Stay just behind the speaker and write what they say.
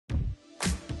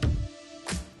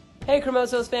Hey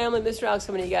Cremosos family, Mr. Alex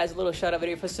coming to you guys a little shout out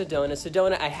video for Sedona.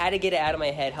 Sedona, I had to get it out of my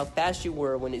head how fast you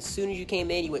were when as soon as you came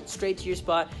in, you went straight to your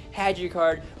spot, had your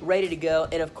card, ready to go.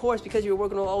 And of course, because you were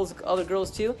working with all those other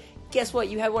girls too, guess what?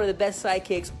 You had one of the best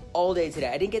sidekicks all day today.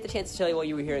 I didn't get the chance to tell you while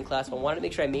you were here in class, but I wanted to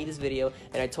make sure I made this video,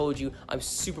 and I told you I'm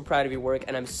super proud of your work,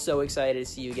 and I'm so excited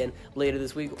to see you again later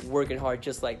this week, working hard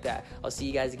just like that. I'll see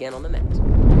you guys again on the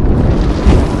mat.